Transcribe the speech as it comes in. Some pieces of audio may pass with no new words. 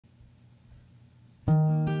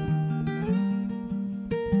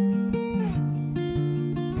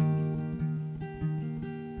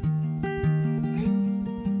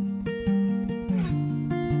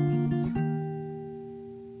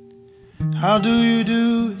How do it?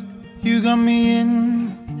 You got me in,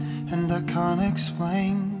 and I can't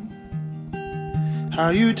explain how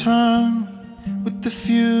you turn with the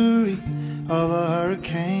fury of a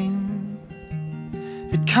hurricane.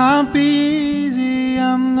 It can't be easy,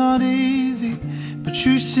 I'm not easy, but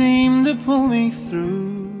you seem to pull me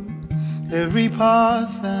through. Every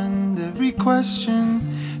path and every question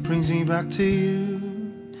brings me back to you,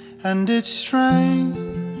 and it's strange.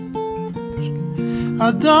 I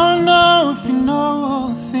don't know if you know all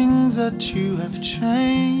the things that you have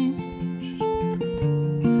changed.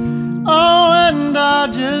 Oh, and I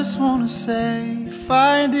just wanna say, if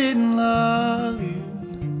I didn't love you,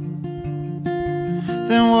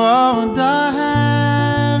 then what would I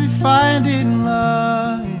have? If I didn't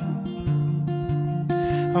love you,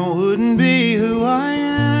 I wouldn't be who I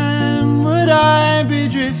am. Would I be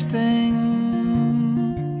drifting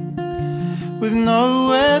with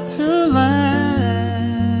nowhere to land?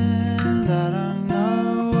 I don't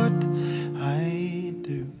know what I'd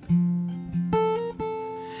do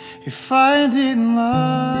if I didn't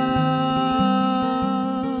love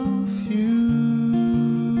you.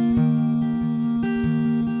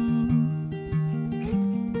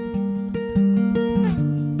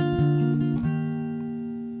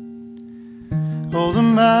 All the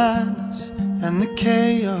madness and the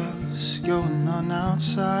chaos going on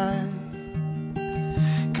outside,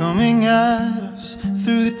 coming at us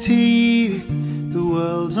through the TV, the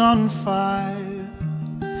world's on fire,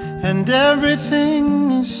 and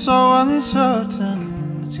everything is so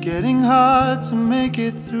uncertain. It's getting hard to make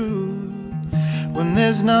it through. When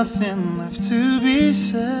there's nothing left to be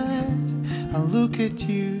said, I look at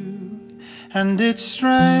you, and it's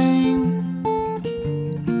strange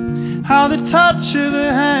how the touch of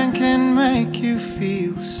a hand can make you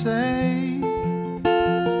feel safe.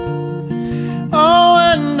 Oh,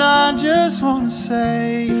 and I just wanna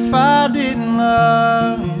say, if I didn't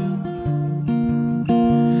love you,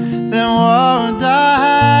 then what would I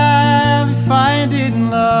have? If I didn't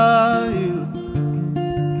love you,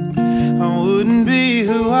 I wouldn't be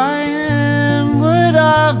who I am. Would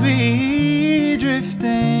I be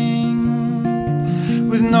drifting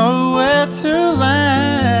with nowhere to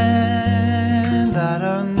land? I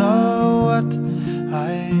don't know what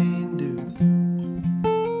I'd do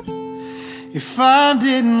if I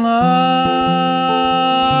didn't love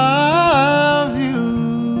you.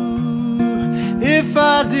 If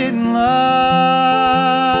I didn't love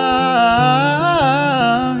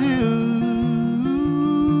you,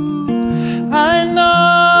 I know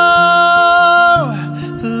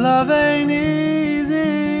that love ain't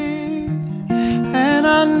easy, and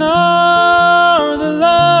I know that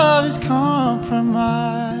love is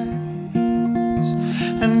compromise,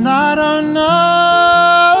 and I don't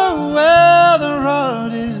know where the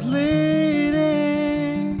road is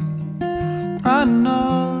leading. I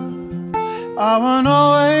know I won't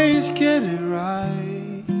always get it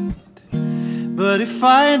right, but if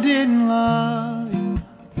I didn't love you,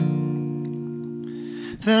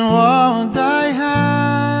 then what would I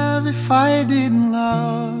have? If I didn't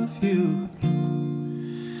love you,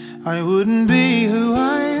 I wouldn't be who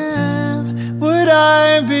I am. Would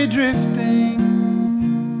I be drifting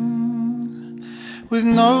with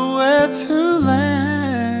nowhere to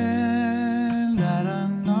land? I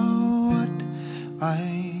don't know what I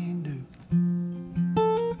do.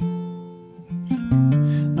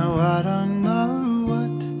 No, I don't know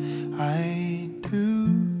what I'd do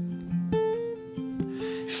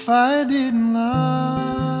if I didn't